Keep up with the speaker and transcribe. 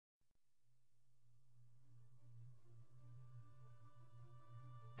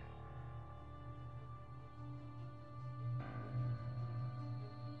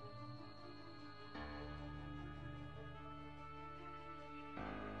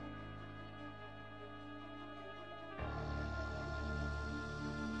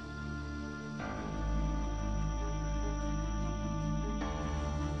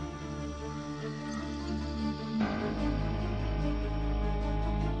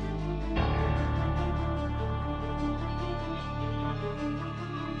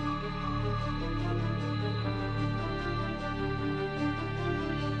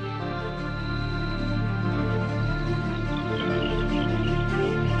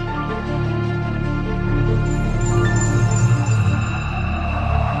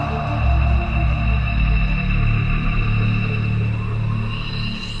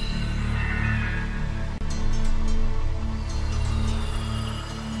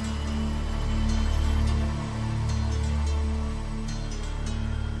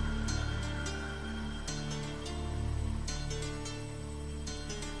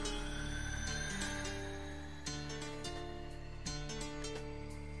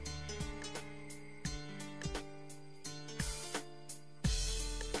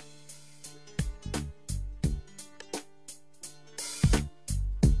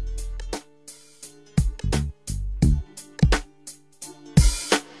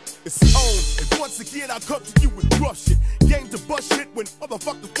It's on, and once again I come to you with rough shit. Game to bust shit when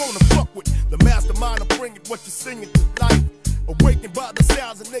motherfuckers wanna fuck with the mastermind. I'm bringing what you're singing to life. Awakened by the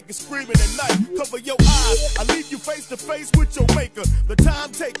sounds of niggas screaming at night. Cover your eyes, I leave you face to face with your maker. The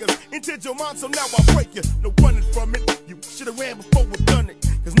time takers entered your mind, so now I break you. No running from it, you should've ran before we done it.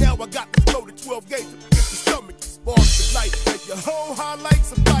 Cause now I got this loaded 12 gauge against your stomach. Sparks the light, make your whole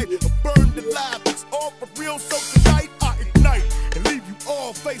highlights of light. Or burn the live, it's all for real, so tonight I ignite. And leave you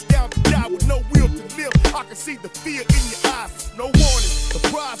all face down to die with no will to live. I can see the fear in your eyes, no warning.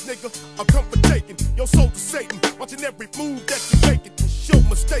 Surprise, nigga, I come for taking your soul to Satan. Watching every move that you make it, show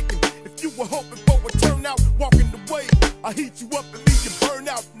mistaken. If you were hoping for a turnout, walking the way, I heat you up and leave you burn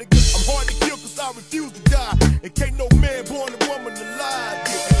out, nigga. I'm hard to kill cause I refuse to die. And can't no man born a woman alive.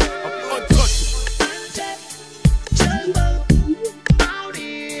 Yeah, I'm untouchable. Out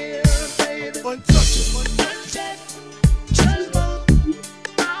here, baby. I'm untouchable.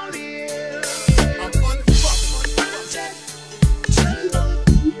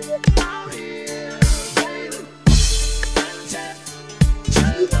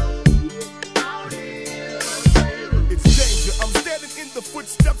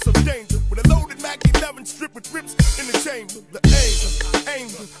 Footsteps of danger, with a loaded Mac 11 strip with rips in the chamber. The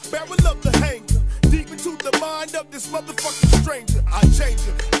anger, barrel of the hanger, deep into the mind of this motherfucking stranger. I change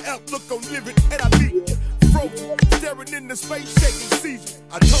you, outlook on living, and I leave you frozen, staring in the space, shaking seizures.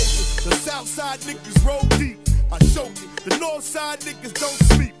 I told you, the south side niggas roll deep. I showed you, the north side niggas don't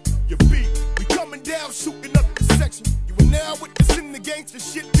sleep. You beat, we coming down, shooting up the section. You are now witnessing the gangster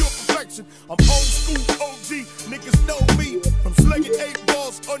shit, your perfection. I'm old school OG, niggas know me. From slinging 8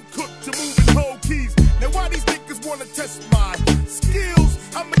 balls uncooked to moving whole keys. Now why these niggas wanna test my skills?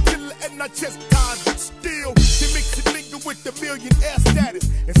 I'm a killer and I chastise with steel. They mix a nigga with the millionaire status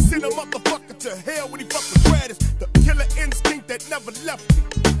and send a motherfucker to hell when he fucking gratis. The killer instinct that never left me.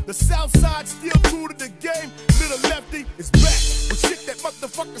 The south side still true to the game. Little lefty is back with shit that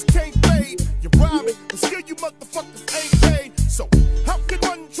motherfuckers can't fade. You're rhyming, but still you motherfuckers ain't paid. So how can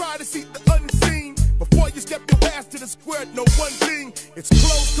one try to see the unseen? Before you step your ass to the square, know one thing, it's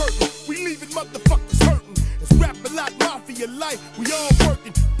closed curtain. We leaving motherfuckers hurting. It's Rap-A-Lot Mafia life, we all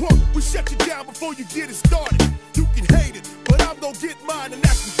working. Punk, we shut you down before you get it started. You can hate it, but I'm gonna get mine and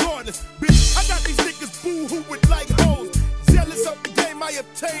that's regardless. Bitch, I got these niggas boo-hooing like hoes. Jealous of the game I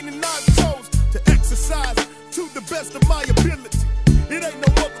obtain and I chose to exercise to the best of my ability. It ain't no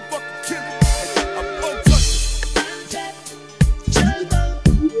motherfucking killing. I'm untouchable.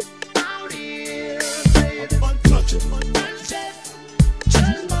 Out here, baby. I'm untouchable.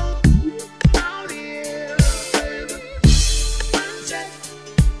 Out here, baby.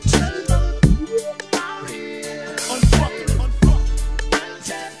 Out here. Unfuckable.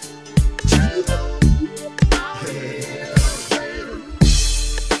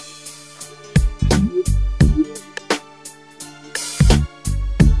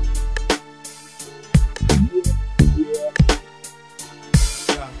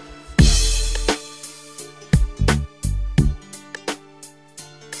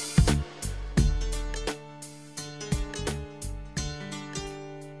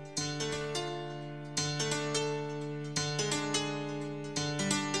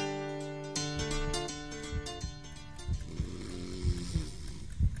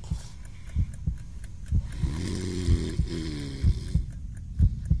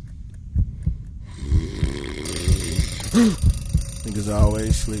 Niggas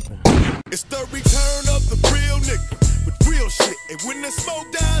always sleeping. It's the return of the real nigga with real shit. And when the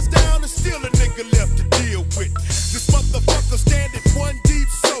smoke dies down, there's still a nigga left to deal with. This motherfucker standing one deep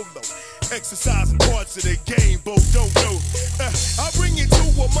solo, exercising parts of the game, but don't know. I bring you to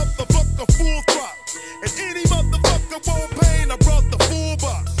a motherfucker full throttle, and any motherfucker won't pain. I brought the full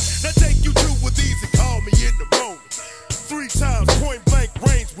box. Now take you to with these and call me in the moment. 3 times point blank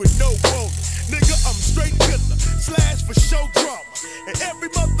range with no bonus. Nigga, I'm straight killer, slash for show drama. And every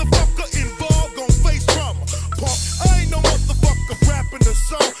motherfucker involved gon' face trauma. Punk, I ain't no motherfucker rapping a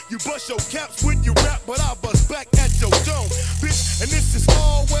song. You bust your caps when you rap, but I bust back at your dome, bitch. And this is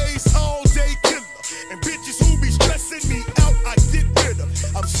always all day killer. And bitches who be stressing me out, I get rid of.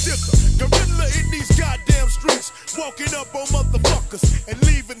 I'm still a gorilla in these goddamn streets, walking up on motherfuckers and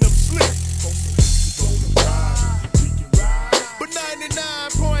leaving them sleep. But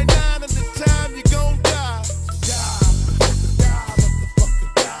 99.9 of the time you gon' die.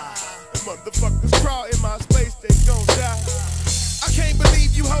 Motherfuckers crawl in my space, they gon' die. I can't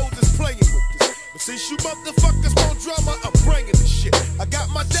believe you hoes is playing with this. But since you motherfuckers want drama, I'm bringing the shit. I got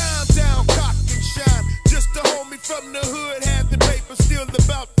my dime down, cocked and shine. Just a homie from the hood, had the paper, still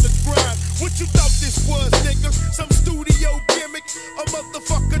about the grind. What you thought this was, nigga? Some studio gimmick? A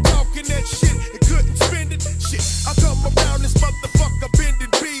motherfucker talking that shit and couldn't spend it. Shit, I come around this motherfucker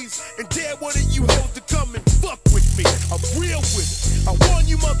bending bees and dare one of you hoes to come and fuck with me. I'm real with it. I warn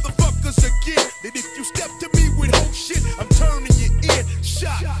you motherfuckers again that if you step to me with whole shit, I'm turning you in.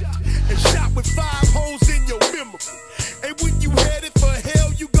 Shot and shot with 5 holes in your memory. And when you headed for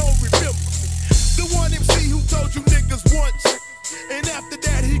hell, you gon' remember me. The one MC who told you niggas once, and after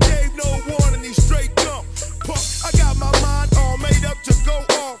that he gave no warning, he straight dump. Punk, I got my mind all made up to go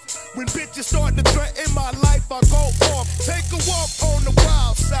off. When bitches start to threaten my life, I go off. Take a walk on the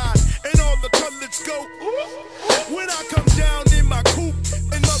wild side, and all the colors go. When I come down in my coupe,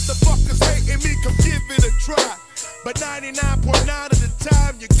 and motherfuckers hating me, come give it a try. But 99.9 of the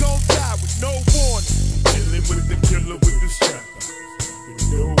time, you gon' die with no warning. Chillin' with the killer with the strap, with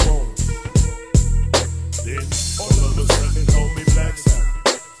no warning. Then all of a sudden, homie blacks out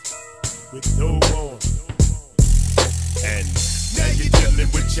with no warning. And now you're dealing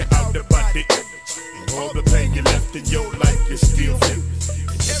with your outer body image. And all the pain you left in your life, you still feel it.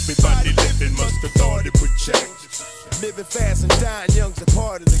 And everybody living must have thought it would change. Living fast and dying young's a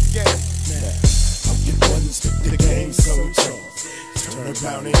part of the game. Now, I'm getting one stick to the game so charged. Turn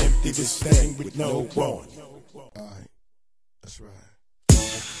around and empty this thing with no warning. Alright, that's right.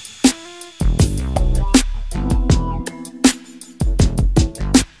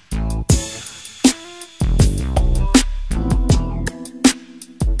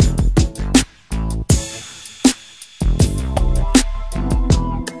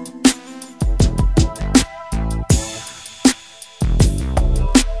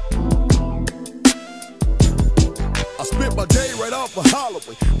 For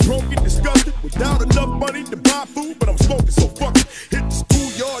Holloway, broken, disgusted, without enough money to buy food, but I'm smoking, so fuck it. Hit the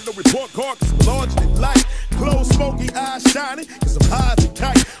schoolyard, no report card, cause I'm larger than life. Clothes smoky, eyes shining, cause I'm high as a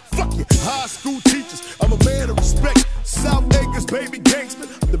kite. Fuck you, high school teachers, I'm a man of respect. South Acres, baby gangster,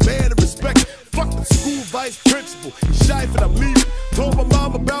 I'm the man of respect. Fuck the school vice principal, he's shy and I'm leaving. Told my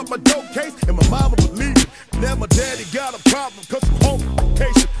mom about my dope case, and my mama believed it. Now my daddy got a problem, cause I'm home on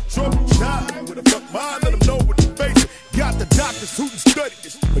vacation. Trouble child, with a fuck mind, let him know what he's facing. Got the doctors who can study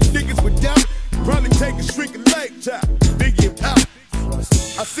this, but niggas without it probably take a shrinking lifetime. Figure it out.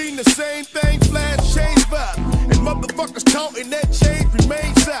 I seen the same thing flash, change vibe, and motherfuckers talking that change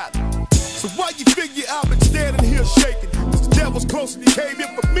remain silent. So why you figure I've been standing here shaking? Cause the devil's close and he came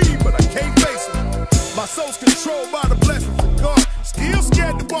here for me, but I can't face him. My soul's controlled by the blessings of God. Still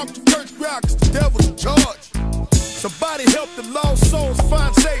scared to walk the church ground cause the devil's in charge. Somebody help the lost souls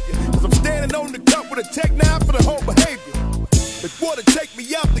find savior, cause I'm standing on the cup with a tech 9 for the whole behavior. They wanna take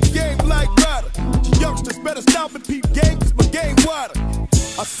me out the game like Ryder. You youngsters better stop and peep game cause my game wider.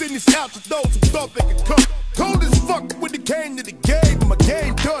 I send this out to those who thought they could come. Cold as fuck when it came to the game, and my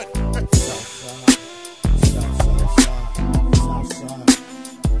game done.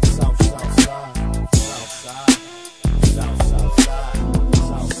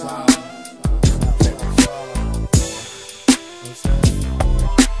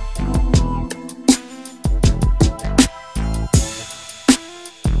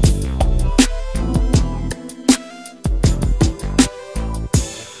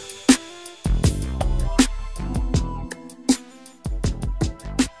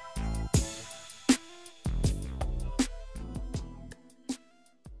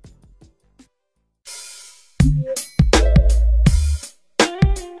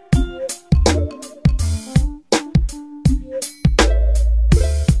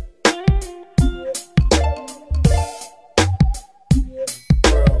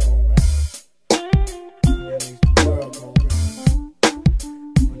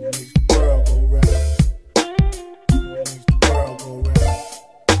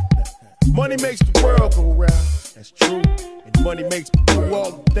 Money makes the world go round, that's true. And money makes me do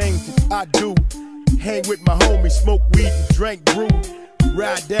all the things that I do. Hang with my homies, smoke weed and drink brew.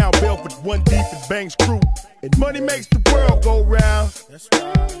 Ride down Belford, one deep and Banks crew. And money makes the world go round, that's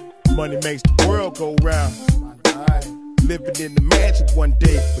right. Money makes the world go round. Living in the mansion one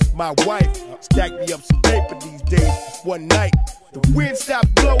day with my wife. Stack me up some paper these days. One night, the wind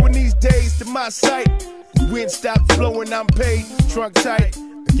stopped blowing these days to my sight. The wind stopped blowing, I'm paid, trunk tight.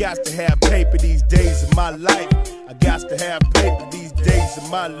 I got to have paper these days of my life. I got to have paper these days of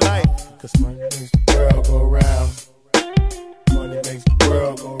my life. Cause money makes the world go round. Money makes the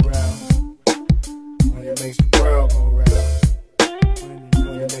world go round. Money makes the world go round.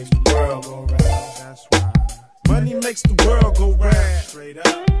 Money makes the world go round. That's right. Money makes the world go round. Straight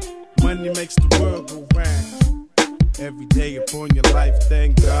up. Money makes the world go round. Every day upon your life,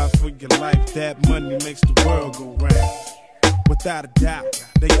 thank God for your life. That money makes the world go round. Without a doubt,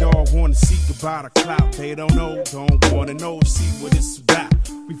 they all wanna see about a clout. They don't know, don't wanna know, see what it's about.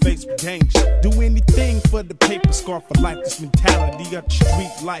 We face with danger, do anything for the paper. Scar for life, this mentality of the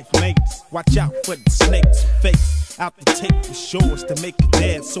street life makes. Watch out for the snakes, fakes, out to take the shores to make it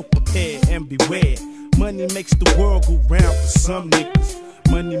dead. So prepare and beware. Money makes the world go round for some niggas.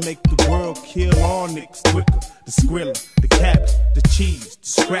 Money make the world kill all niggas quicker. The skrilla, the cabbage, the cheese, the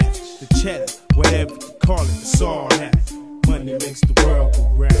scratch, the cheddar, whatever you call it, it's all that. Money makes the world go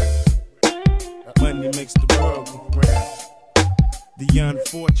round. Money makes the world go round. The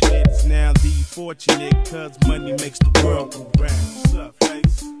unfortunate is now the fortunate, cause money makes the world go round. What's up,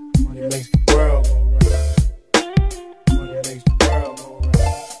 face? Money makes the world go round. Money makes the world go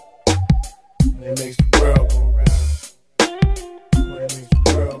round. Money makes the world go round. Money makes the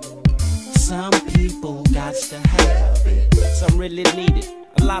world go round. Some people got to have it, some really need it.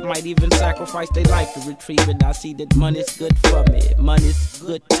 A lot might even sacrifice their life to retrieve it. I see that money's good for me, money's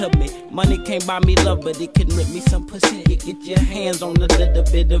good to me. Money can't buy me love, but it can rip me some pussy. You get your hands on a little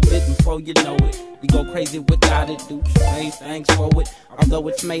bit of it before you know it. You go crazy without it, do strange things for it. Although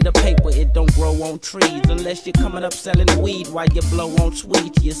it's made of paper, it don't grow on trees. Unless you're coming up selling weed while you blow on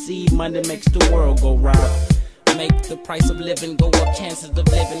sweets. You see, money makes the world go round. Make the price of living go up, chances of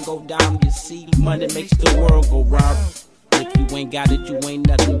living go down. You see, money makes the world go round. If you ain't got it, you ain't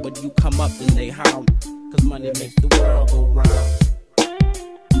nothing, but you come up and they hound. Cause money makes the world go round.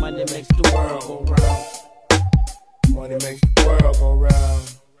 Money makes the world go round. Money makes the world go round.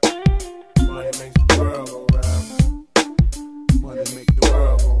 Money makes the world go round. Money makes the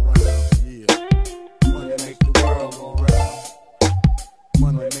world go round. Yeah. Money makes the world go round.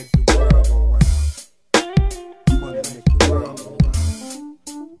 Money makes the world go round. Money makes the world go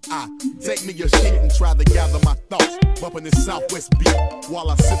round. Take me your shit and try to gather my thoughts. Bumping this Southwest beat while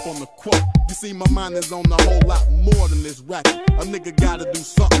I sip on the quote. You see, my mind is on a whole lot more than this rapping. A nigga gotta do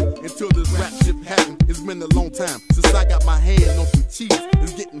something until this rap shit happen. It's been a long time since I got my hand on some cheese.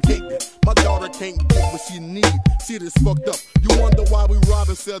 It's getting hectic. My daughter can't get what she need. Shit is fucked up. You wonder why we rob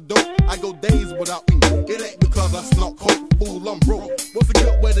and sell dope? I go days without eating. It ain't because I snort coke. Fool, I'm broke. What's a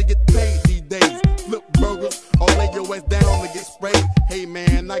good way to get paid these days? Flip burgers or lay your ass down to get sprayed? Hey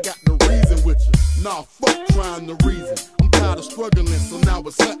man, I got the reason with you. Nah, fuck trying to reason. I'm tired of struggling, so now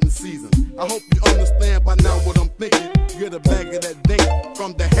it's hunting season. I hope you understand by now what I'm thinking. Get a bag of that date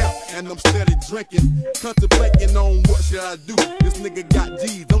from the hemp, and I'm steady drinking. Contemplating on what should I do. This nigga got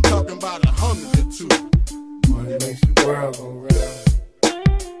G's, I'm talking about 100 or 2. Money makes the world go round.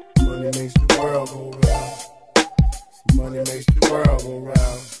 Money makes the world go round. Money makes the world go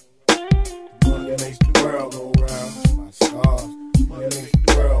round. Money makes the world go round. My stars. Money makes the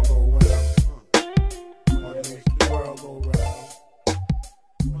world go round. Money makes the world go round.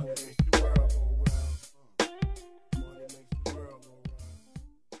 Money makes the world go round. Money makes the world go round.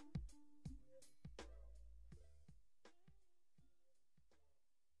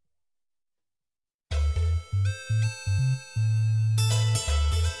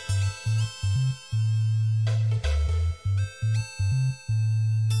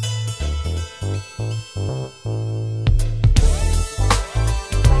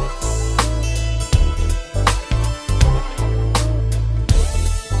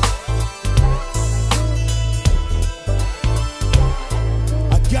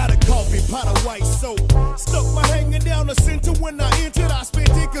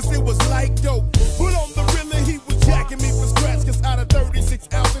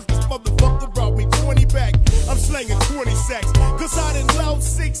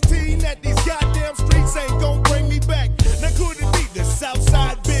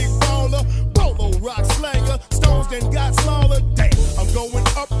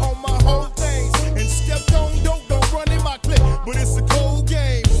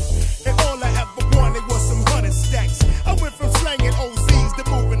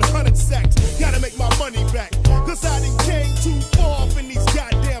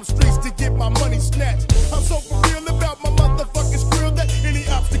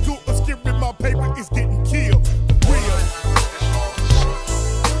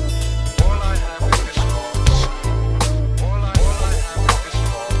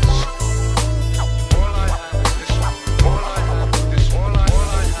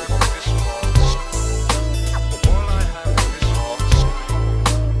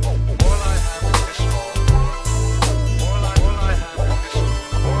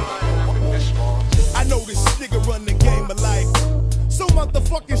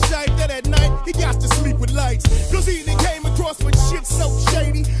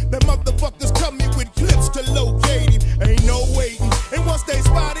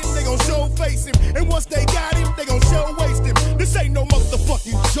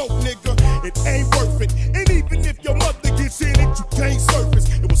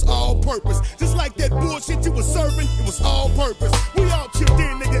 purpose. Just like that bullshit you was serving, it was all purpose. We all chipped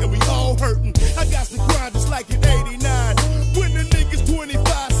in, nigga, and we all hurting. I got to grind just like in '89. When the niggas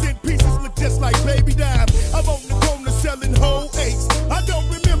 25-cent pieces look just like baby dime. I'm on the corner selling whole eights. I don't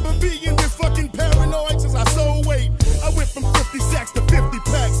remember being this fucking paranoid since I sold weight. I went from 50 sacks to 50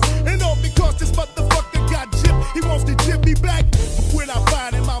 packs. And all because this motherfucker got gypped, he wants to gyp me back. But when I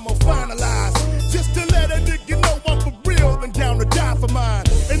find him, I'ma finalize. Just to let a nigga know I'm for real and down to die for mine.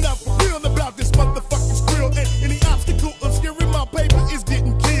 And I'm for real about this motherfucking skrill. And any obstacle obscuring my paper is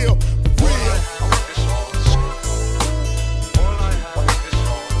getting killed. For real.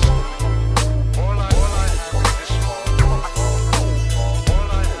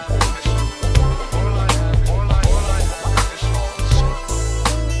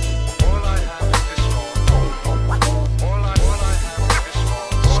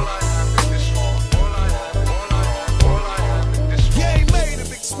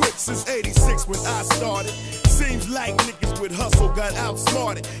 Since '86 when I started. Seems like niggas with hustle got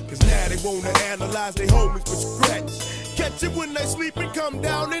outsmarted. Cause now they wanna analyze their homies with scratch. Catch it when they sleep and come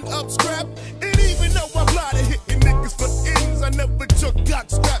down and up scrap. And even though I plotted hitting niggas for ends, I never took got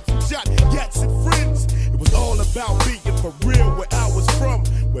scraps and shot gats and friends. It was all about being for real where I was from.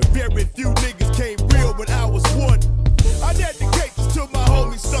 Where very few niggas came real when I was one. I dedicate this to my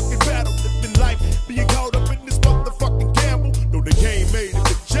homies stuck in battle, living life, being caught up in this motherfucking gamble. Though the game made it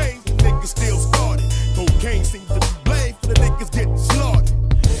to change, the niggas still started. Cocaine seems to be blamed for the niggas getting slaughtered.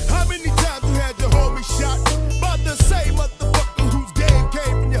 How many times you had your homie shot by the same motherfucker whose game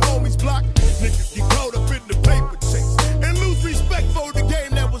came from your homie's block? Niggas get caught up in the paper chase and lose respect for the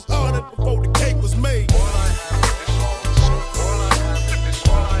game that was honored before the cake was made.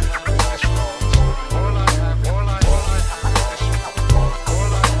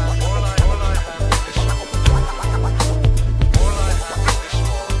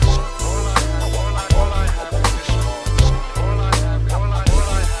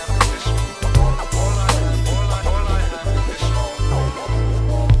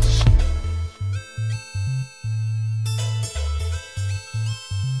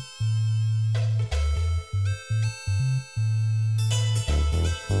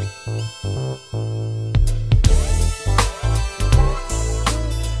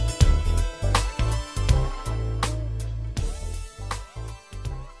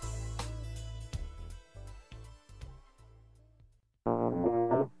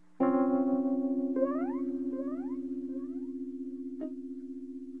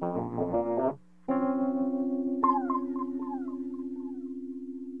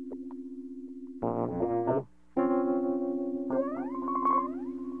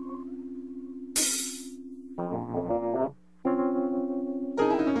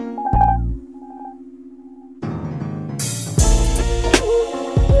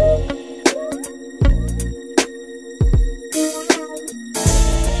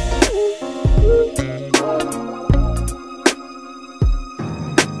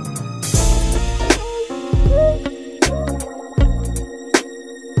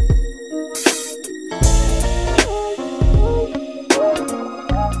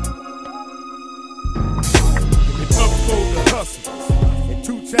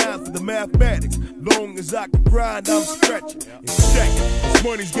 Mathematics, long as I can grind, I'm stretching and checking. This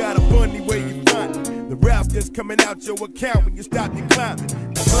money's got a funny way you find it. The routes that's coming out your account when you stop your climbing.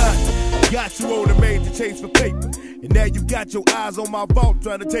 Got you on a major chase for paper, and now you got your eyes on my vault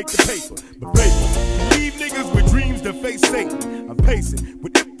trying to take the paper. But baby, you leave niggas with dreams to face Satan. I'm pacing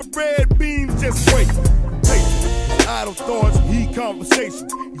with infrared beams, just waiting. Pacing, idle thoughts, he conversation.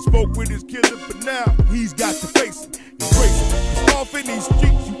 He spoke with his killer, but now he's got to face it. He's racing, cause off in these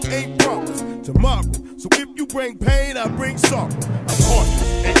streets you ain't promised tomorrow. So if you bring pain, I bring sorrow. I'm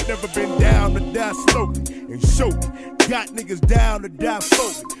heartless, ain't never been down to die slowly and show me. Got niggas down to die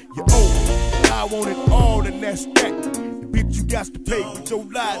slowly. You owe me, I want it all and that's that. The bitch you got to pay with your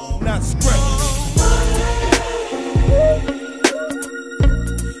life, not scratch.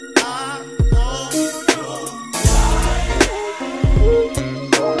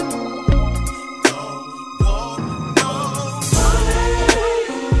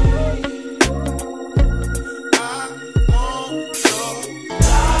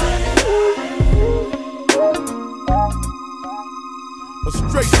 A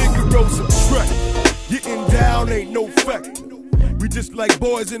straight nigga wrote some track. Getting down ain't no factor. We just like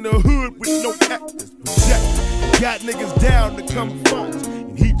boys in the hood with no actors. Project. Got niggas down to come find you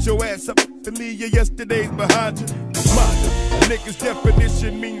and heat your ass up. Familiar yesterday's behind you. Reminder, a nigga's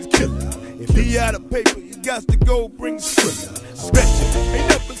definition means killer. If he out of paper, he got to go bring script. Special. Ain't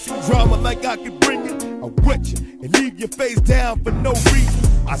never seen drama like I could bring it. I I'll wet you and leave your face down for no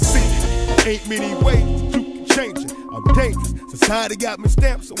reason. I see it. Ain't many ways that you can change it. I'm dangerous. Society got me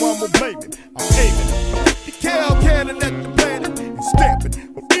stamped, so I'ma blame it. I'm aiming. The cow cannon at the planet and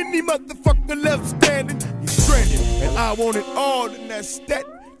stamping. But any motherfucker left standing, he's stranded. And I want it all, and that's that.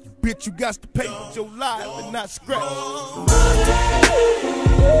 You bitch, you got to pay with your life and not scratch.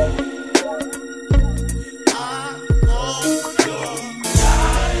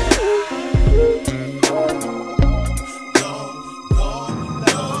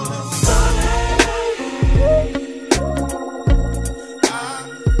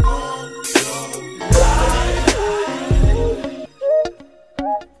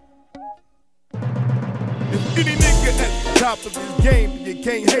 Any nigga at the top of his game, you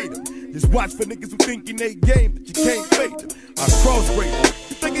can't hate him. Just watch for niggas who thinking they game, but you can't fake them. I cross-break them.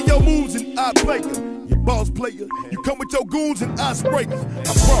 You thinking your moves and I play them. You boss player, you come with your goons and I spray them. I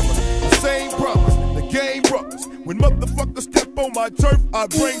promise, the same promise, the game ruckus. When motherfuckers step on my turf, I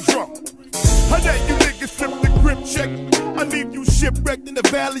bring drama. I let you niggas flip the grip check. I leave you shipwrecked in the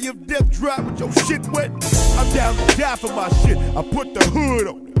valley of death, dry with your shit wet. I'm down to die for my shit, I put the hood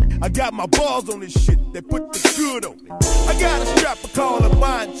on it. I got my balls on this shit, they put the good on it. I got a strap I call a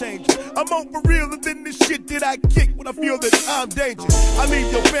mind changer. I'm on for realer than this shit that I kick when I feel that I'm dangerous. I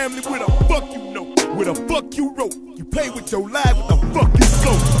leave your family with a fuck you know, with a fuck you wrote. You play with your life with the fuck you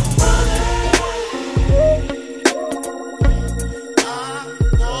float.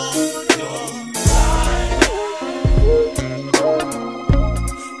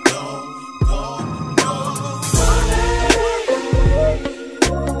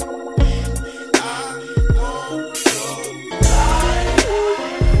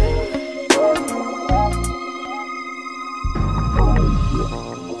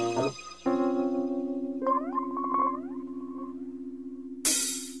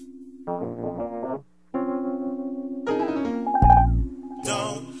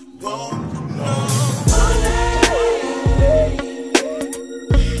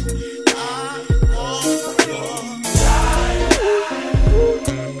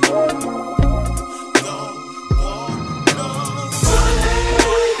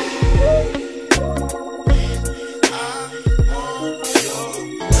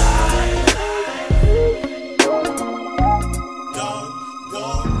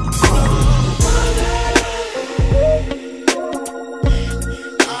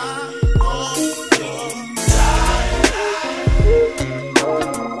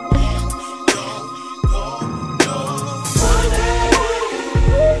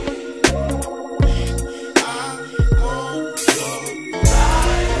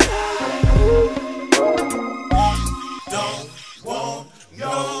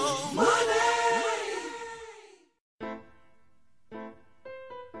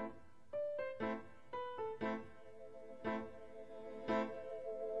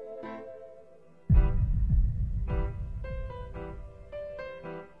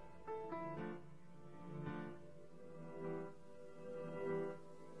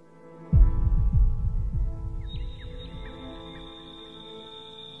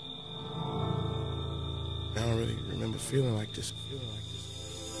 I don't really remember feeling like this.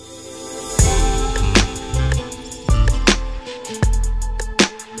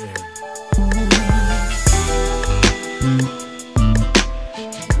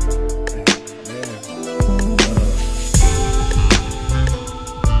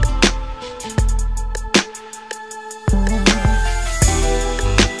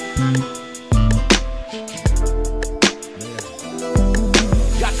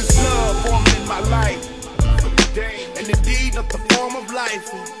 Got this love forming in my life. And indeed not the form of life.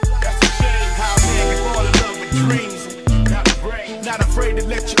 That's a shame how a man can fall in love with dreams. Not afraid to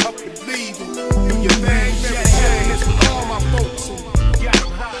let you up and leave. Do your thing, share happiness with all my folks.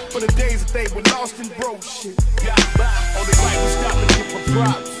 For the days that they were lost and broke shit. Only right was stopping you for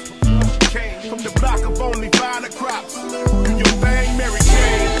props. Came from the block of only finer crops. Do your thing, Mary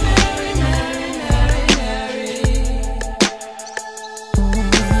Jane.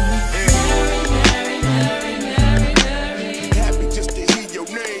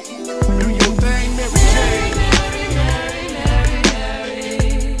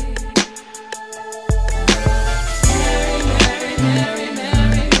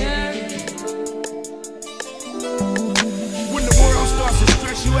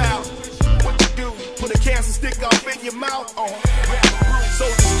 Stick off in your mouth. So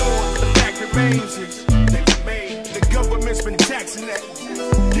the store, the fact remains is they were made. The government's been taxing that.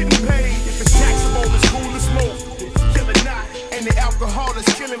 Getting paid if it's taxable, it's cool to smoke. Killing not, and the alcohol is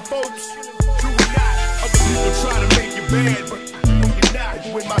killing folks. True or not, other people try to make you bad, but when you're not,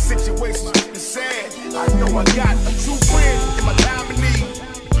 when my situation's getting sad, I you I got a true friend in my time of need.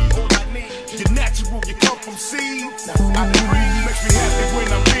 All I need, you're natural, you come from seeds. I agree, makes me happy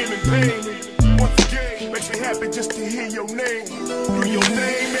when I'm feeling pain. Once again, makes me happy just to hear your name. Do your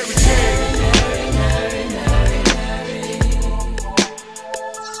name, Mary Jane.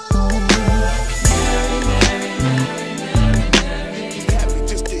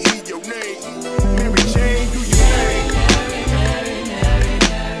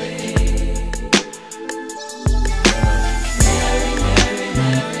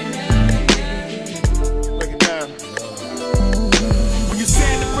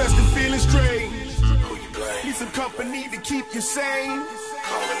 Company to keep you sane.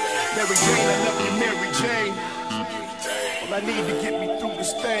 Mary Jane, I love you, Mary Jane. All I need to get me through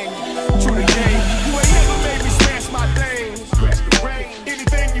this thing. True to game, you ain't never made me smash my thing. Scratch the rain,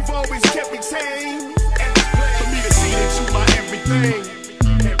 anything you've always kept me tame. For me to see that you my everything.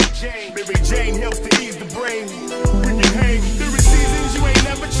 Mary Jane helps to ease the brain. When you hang, there is seasons you ain't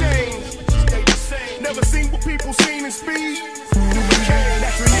never changed. Stay the same, never seen what people seen in speed. You became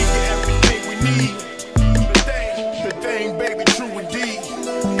naturally everything we need. Baby, true indeed.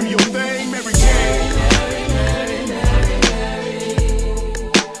 Do your thing, Mary Jane.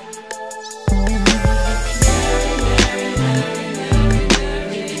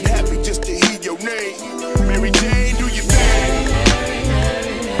 Happy just to hear your name. Mary Jane, do your thing.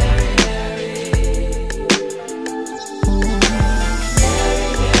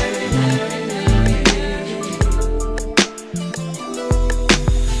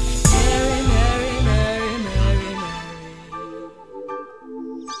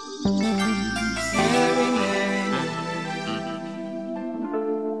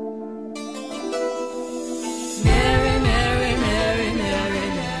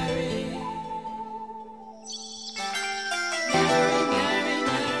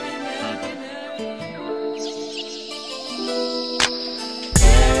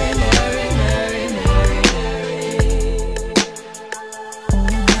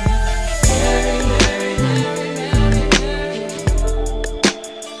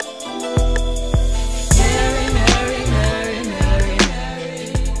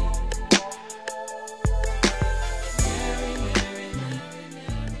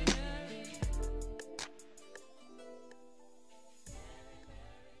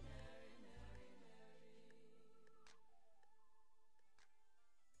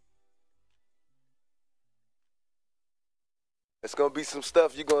 It's gonna be some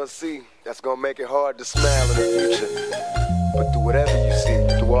stuff you're gonna see that's gonna make it hard to smile in the future. But through whatever you see,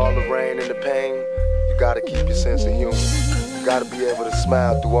 through all the rain and the pain, you gotta keep your sense of humor. You gotta be able to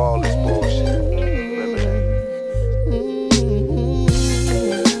smile through all this bullshit. Remember that.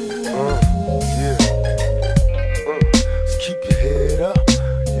 Just keep your head up.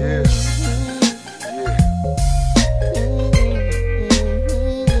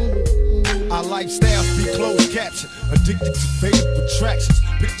 Our lifestyles be closed caption, addicted to fatal attractions.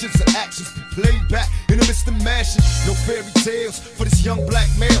 Pictures and actions be played back in the midst of mashing. No fairy tales for this young black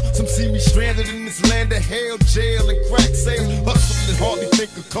male. Some see me stranded in this land of hell, jail and crack sales. Hustling and hardly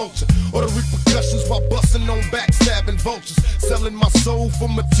think of culture or the repercussions while busting on backstabbing vultures. Selling my soul for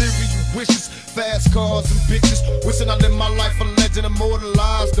material wishes, fast cars and bitches. Wishing I lived my life a legend,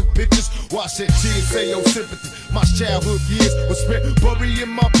 immortalized in pictures. Why shed tears, say your sympathy. My childhood years were spent burying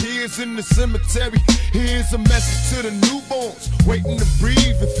my peers in the cemetery. Here's a message to the newborns waiting to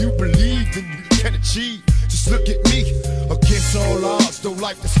breathe. If you believe, then you can achieve. Just look at me, against all odds. Though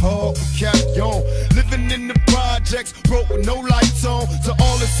life is hard, we carry on. Living in the projects, broke with no lights on. To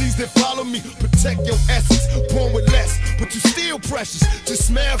all the seas that follow me, protect your essence. Born with less, but you still precious. Just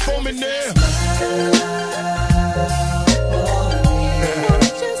smile for me now.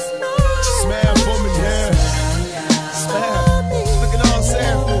 Just smile for me now. Smile. Look at all I'm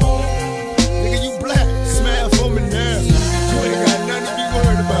saying for you. Nigga, you black. Smile for me now. You ain't got nothing to be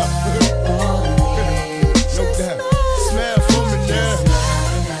worried about. No doubt. Smile for me now.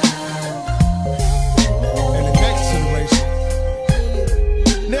 And the next generation.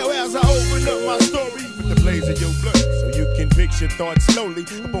 Now as I open up my story with the blaze of your blood, so you can picture thoughts slowly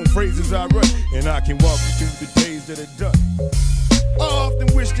upon phrases I write, and I can walk you through the days that are done. I often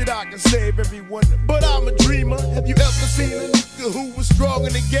wish that I could save everyone, but I'm a dreamer. Have you ever seen a nigga who was strong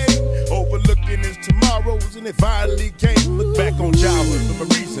in the game, overlooking his tomorrows, and it finally came? Look back on childhood for a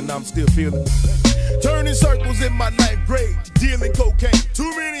reason I'm still feeling the pain. Turning circles in my ninth grade, dealing cocaine.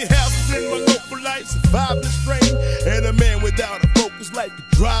 Too many houses in my local life, surviving the strain. And a man without a focus life could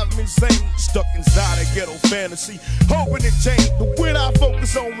drive me insane. Stuck inside a ghetto fantasy, hoping it changed. But when I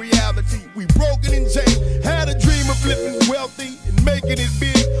focus on reality, we broken and chained. Had a dream of living wealthy and making it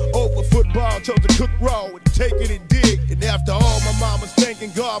big. Over football, chose to cook raw with take it and dig. And after all my mama's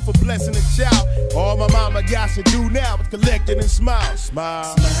thanking God for blessing a child, all my mama got to do now is collect it and smile.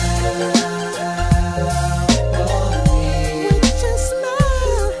 Smile.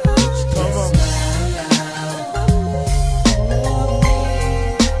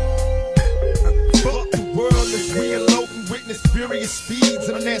 Furious speeds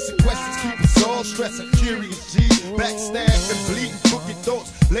and unanswered questions keep us all stressed and curious. G, backstabbed and bleeding, crooked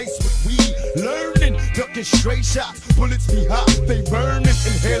thoughts laced with weed. Learning, ducking straight shots, bullets be hot, they burning.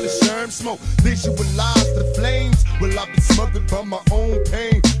 Inhaling sherm smoke, visualize the flames. Will I be smothered by my own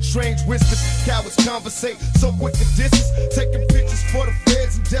pain? Strange whispers, cowards conversate, so quick to distance. Taking pictures for the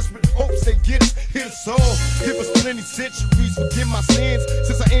feds in desperate hopes they get us. Hit us all, give us plenty centuries, forgive my sins.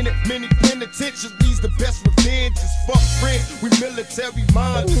 Since I entered many penitentiaries, the best revenge is fuck friends. We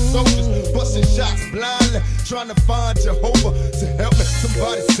military-minded soldiers, busting shots blindly, trying to find Jehovah to help me.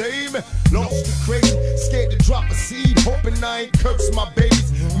 Somebody save me. Lost and crazy, scared to drop a seed, hoping I ain't curse my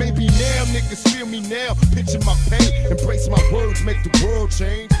babies. Maybe now niggas feel me now, picture my pain, embrace my words, make the world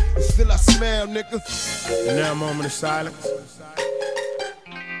change. And still I smile, nigga. And now a moment of silence.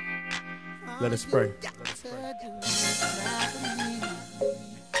 Let us pray.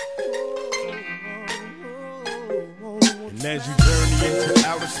 And as you journey into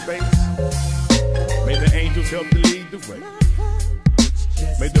outer space, may the angels help to lead the way.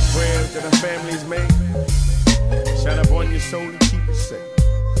 May the prayers that our families made shine upon your soul and keep it safe.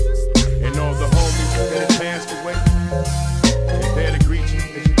 And all the homies that have passed away, they're there to greet you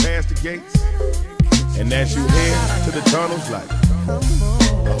as you pass the gates. And as you head to the tunnel's light,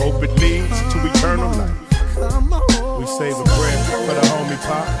 I hope it leads to eternal life. We say the prayer for the homie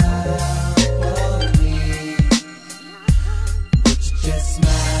Pop.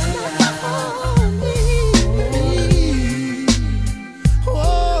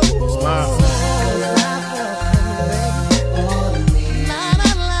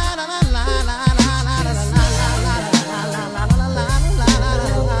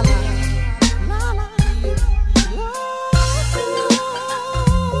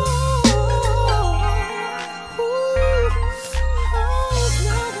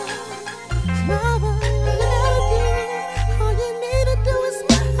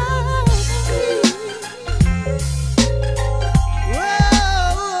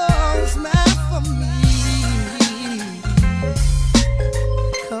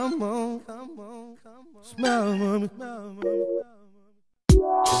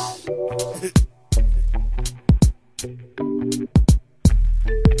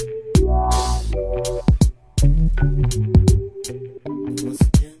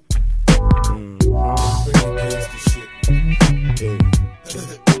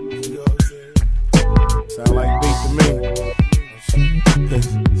 Sound like beat to me.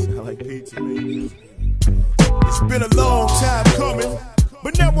 Sound like beat to me. It's been a long time coming,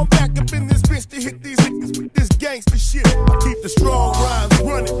 but now I'm back up in this bitch to hit these niggas with this gangster shit. I keep the strong rhymes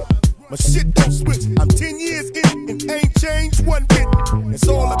running. My shit don't switch. I'm 10 years in and ain't changed one bit. It's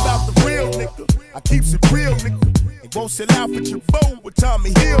all about the real nigga. I keeps it real nigga. It won't sell out for your phone with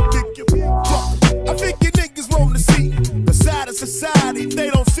Tommy Hill, nigga. Fuck. I think you niggas want to see the side of society they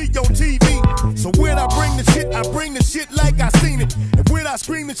don't see on TV. So when I bring the shit like I seen it. And when I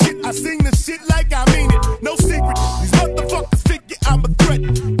scream the shit, I sing the shit like I mean it. No secret, these motherfuckers figure I'm a threat.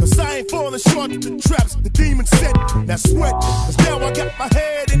 Cause I ain't falling short of the traps the demon set. Now sweat, cause now I got my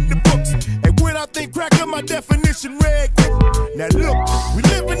head in the books. And when I think crack of my definition red. Now look, we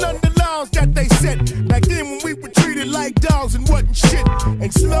living under laws that they set. Back then when we were treated like dogs and wasn't shit.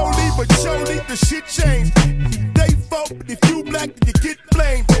 And slowly but surely the shit changed. They vote, but if you black then you get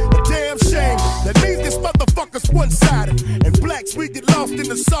blamed. A damn shame. That means this motherfucker's one-sided. And blacks we get lost in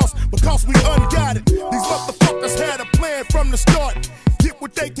the sauce because we unguided. These motherfuckers had a plan from the start. Get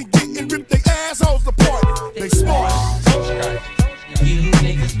what they can get and rip their assholes apart. They smart. You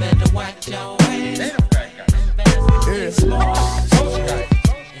niggas better watch your ass. They smart.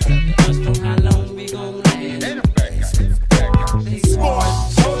 It's up to us on how long we gon' last. They smart.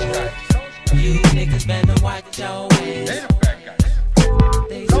 You niggas better watch your ass.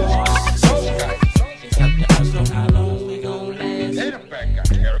 They smart. It's up to us on how long we gon' last.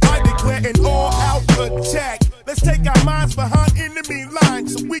 I declare an all-out attack. Let's take our minds behind enemy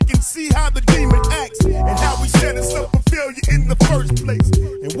lines so we can see how the demon acts and how we set us up for failure in the first place.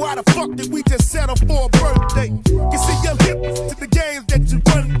 And why the fuck did we just settle for a birthday? You see, I'm hip to the games that you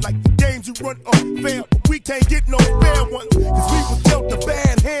run, like the games you run unfair, but we can't get no fair ones. Cause we was dealt a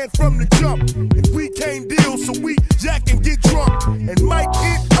bad hand from the jump, and we can't deal, so we jack and get drunk, and might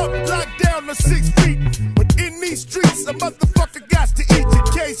end up locked down to 6 feet. But in these streets, a motherfucker got to eat, you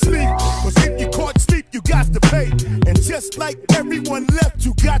can't sleep. Cause if you caught sleep, you got to left,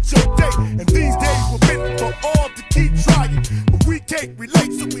 you got your day. And these days were meant for all to keep trying. But we can't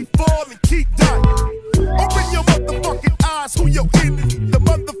relate, so we fall and keep dying. Open your motherfucking eyes, who your enemy? The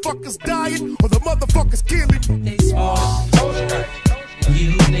motherfuckers dying or the motherfuckers killing? They smart.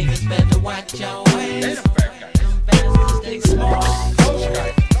 You niggas better watch your ass. Them bastards, they smart.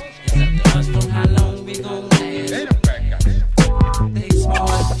 It's up to us on how long we gon' last. They smart.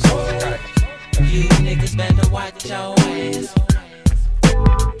 You niggas better watch your ass.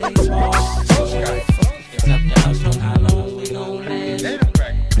 They smart. It's up to us on how long we gon' last.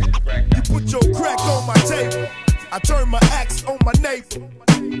 You put your crack on my table. I turn my axe on my neighbor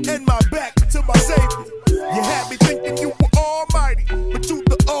and my back to my savior. You had me thinking you were almighty, but you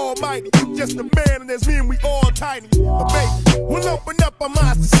the almighty. You just a man and there's me and we all tiny. But baby, we'll open up our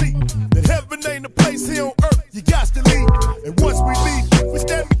minds to see that heaven ain't a place here on earth. You got to leave. And once we leave, we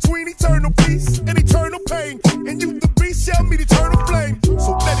stand between eternal peace and eternal pain. And you the beast, shall meet eternal flame.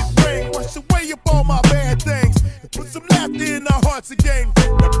 So let it rain, wash away up all my bad things, and put some laughter in our hearts again.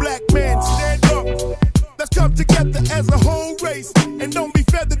 The black man, stand up. Let's come together as a whole race and don't be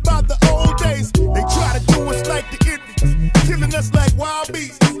feathered by the old days. They try to do us like the Indians, killing us like wild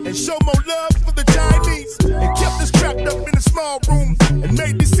beasts, and show more love for the Chinese. And kept us trapped up in a small room and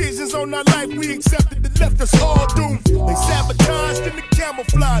made decisions on our life we accepted that left us all doomed. They sabotaged in the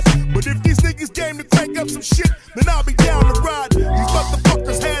camouflage, but if these niggas came to take up some shit, then I'll be down to ride. These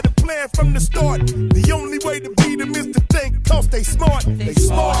motherfuckers had a plan from the start. The only way to beat them is to think, cause they smart. They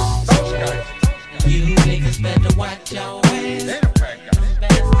smart. You niggas better watch your ass. Them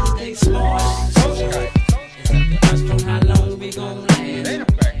bastards, they smart. It's up to us on how long we gon' last.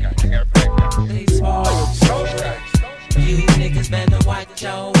 They smart. You niggas better watch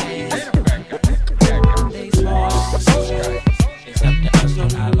your ass. They smart. It's up to us on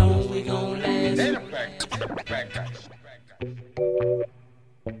how long we gon' last.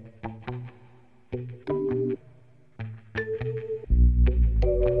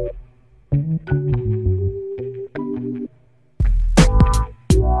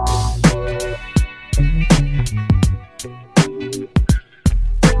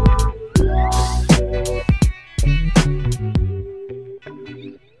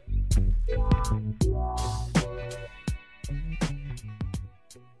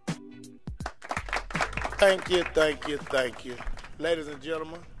 Thank you, thank you, thank you. Ladies and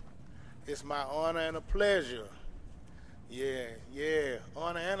gentlemen, it's my honor and a pleasure.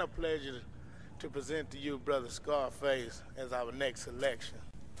 Honor and a pleasure to present to you Brother Scarface as our next selection.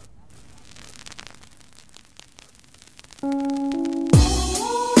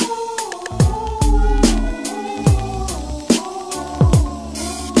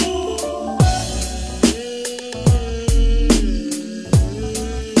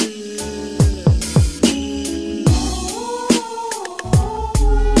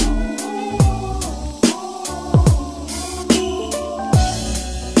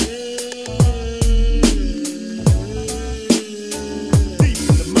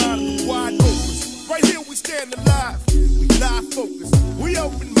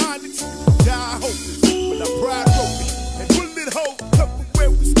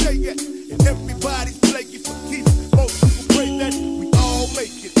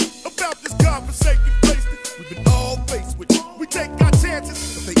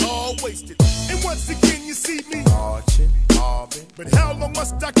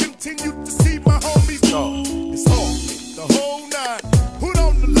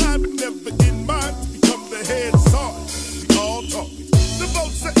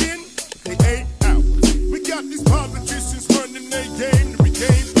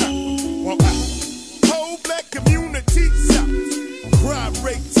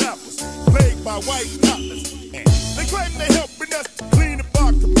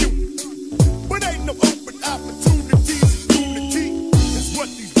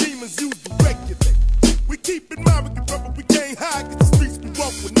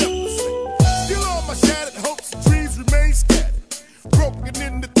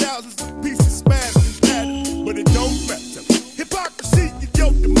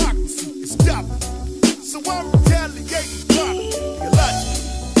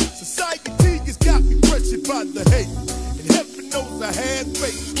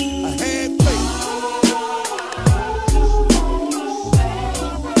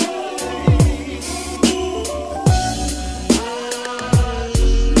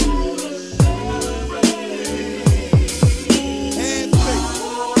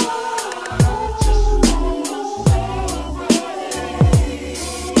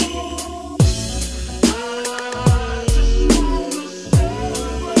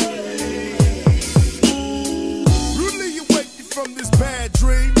 bad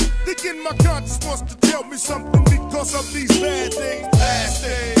dream. Thinking my conscience wants to tell me something because of these bad things.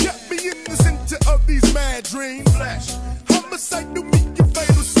 Kept me in the center of these mad dreams. Flash, homicide to me your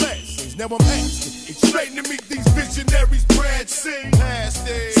fatal slash. Now I'm asking, explain to me these visionaries brand sing.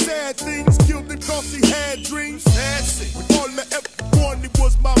 Sad things killed him cause he had dreams. When all I ever wanted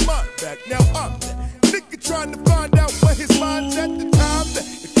was my mind back. Now I'm that nigga trying to find out where his mind's at the time that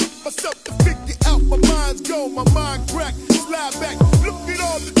it took myself to figure out my mind's gone, my mind cracked. Slide back, look at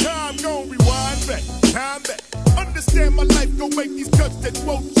all the time gone, rewind back, time back. Understand my life gon' make these cuts that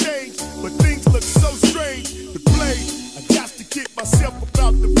won't change, but things look so strange. The blame, I got to get myself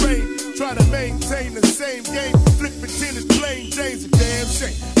about the rain. Try to maintain the same game, flipping tennis, plain Jane's a damn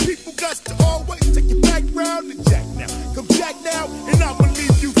shame. People got to always take your background and jack now. Come jack now, and I'ma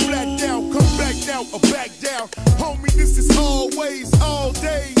leave you flat down. Come back now or back down. Homie, this is always, all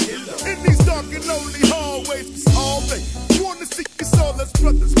day. In these dark and lonely hallways, it's all day. You wanna see us all as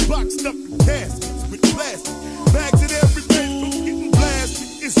brothers boxed up in caskets with plastic. Bags at every place, but getting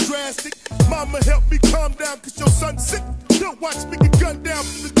blasted. It's drastic. Mama, help me calm down, cause your son's sick. Don't watch me get gunned down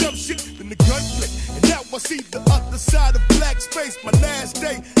for the dumb shit. Then the gun click. And now I see the other side of black space. My last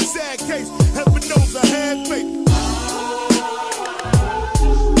day, sad case. Heaven knows I had faith.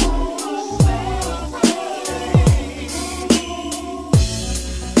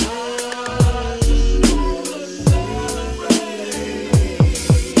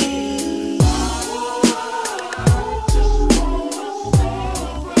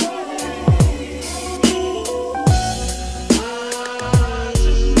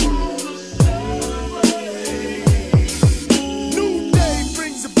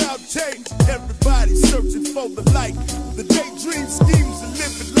 The light, the daydream schemes of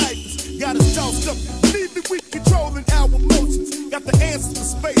living life has got us tossed up, leaving we controlling our emotions. Got the answer to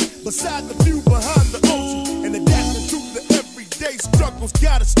space beside the view behind the ocean, and adapting to the everyday struggles.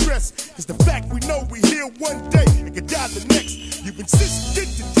 Gotta stress, cause the fact we know we here one day and could die the next. You've insisted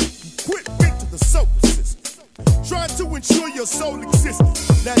to quit into the solar system, trying to ensure your soul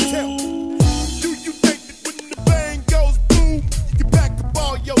exists. Now tell me, do you think that when the bang goes boom, you can pack up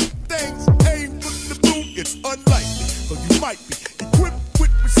all your things, aim for the boom? It's unlikely, so you might be equipped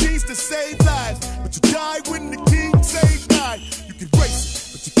with machines to save lives, but you die when the king saved nine. You can race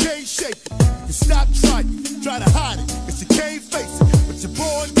it, but you can't shake it. You can stop trying, try to hide it, cause you can't face it, but you're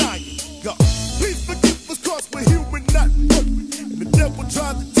born dying. God, please forgive us cause we're human, not perfect, and the devil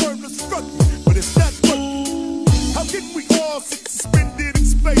tries to turn us struggling, but it's not working. How can we all sit suspended in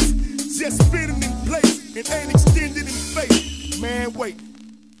space, just spinning in place, and ain't extended in faith? Man, wait.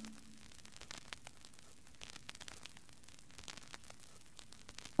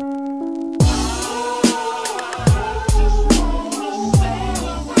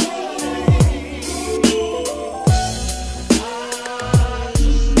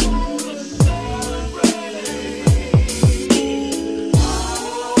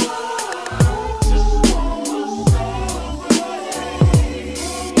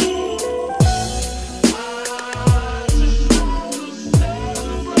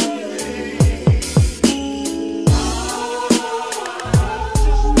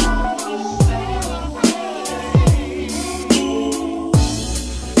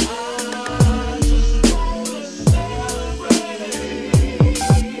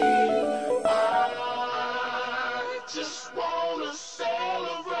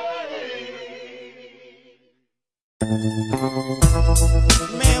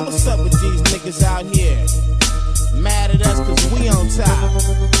 Man, what's up with these niggas out here? Mad at us cause we on top.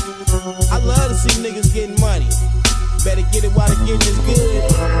 I love to see niggas getting money. Better get it while the getting is good.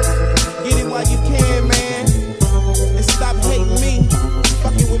 Get it while you can, man. And stop hating me.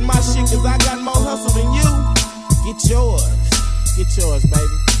 Fucking with my shit cause I got more hustle than you. Get yours. Get yours,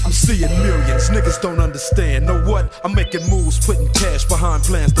 baby. I'm seeing millions, niggas don't understand. Know what? I'm making moves, putting cash behind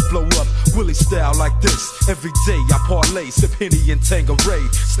plans to blow up. Willie style like this. Every day I parlay, sip Henny and Tangeray.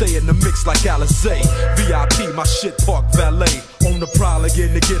 Stay in the mix like Alizé. VIP, my shit park valet. On the prowl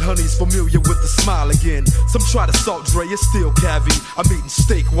again to get honeys familiar with the smile again. Some try to salt Dre, it's still cavi. I'm eating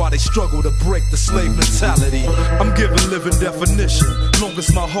steak while they struggle to break the slave mentality. I'm giving living definition. Long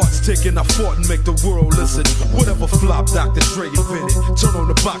as my heart's ticking, I fought and make the world listen. Whatever flop Dr. Dre invented. Turn on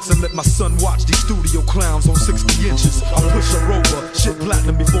the box and let my son watch these studio clowns on 60 inches. I push her over, shit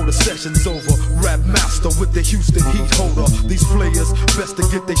platinum before the session's over. Rap master with the Houston heat holder. These players best to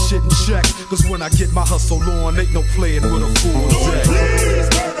get their shit in check, cause when I get my hustle on, ain't no playing with a fool. Lord, please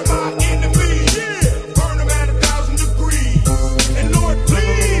murder my enemies, yeah. Burn them at 1,000 degrees. And Lord,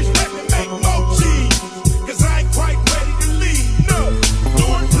 please let me make more cheese, cause I ain't quite ready to leave. No,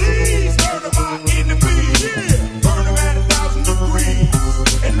 Lord, please murder my enemies, yeah. Burn them at 1,000 degrees.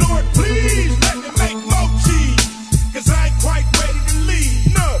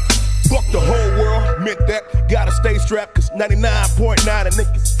 99.9 of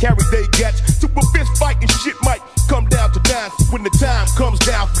niggas carry they gats to a fist fight and shit might come down to nine when the time comes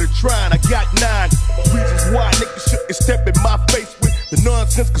down for the trying. I got 9 reasons why niggas shouldn't step in my face with the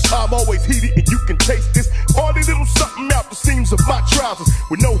nonsense, cause I'm always heated and you can taste this. All these little something out the seams of my trousers.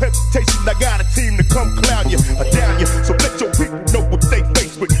 With no hesitation, I got a team to come clown you or down you. So let your people know what they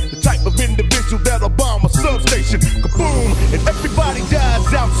face with. The type of individual that'll bomb a substation. Kaboom! And everybody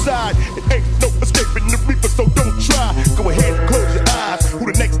dies outside. It ain't no escaping the reaper, so don't try. Go ahead and close your eyes.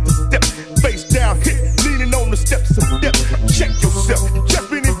 Who the next to step? Face down, hit, leaning on the steps of death. Check yourself. You just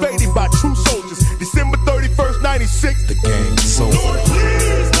been invaded by true soldiers. December 31st, 96. The gang is over. Lord,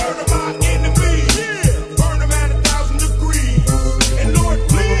 please murder my enemy. Burn them at 1,000 degrees. And Lord,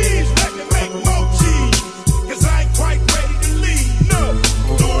 please let me make more cheese. Cause I ain't quite ready to leave. No.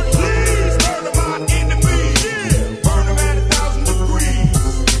 Lord, please murder my enemy. Burn them at 1,000 degrees.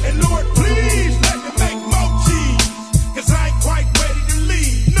 And Lord, please let me make more cheese. Cause I ain't quite ready to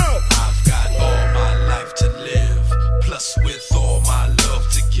leave. No. I've got all my life to live, plus with all my love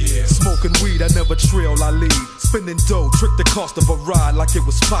to give. Smoking weed, I never trail, I lead. Spending dough, trick the cost of a ride like it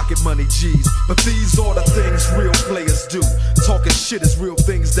was pocket money, G's. But these are the things real players do. Talking shit is real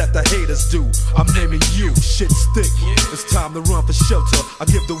things that the haters do. I'm naming you, shit's thick. It's time to run for shelter. I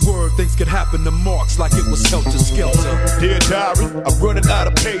give the word, things could happen to Marks like it was helter skelter. Dear diary, I'm running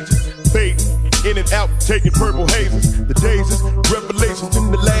out of pages. Fading in and out, taking purple hazes. The dazes, revelations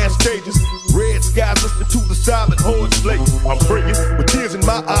in the last stages. Red skies, listen to the silent horns play. I'm praying with tears in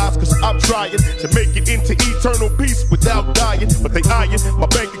my eyes, cause I'm trying to make it into eternal peace without dying. But they eyeing my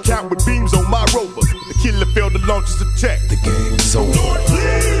bank account with beams on my rover. The killer failed to launch his attack. The game's over. Lord,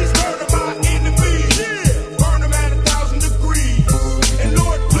 please.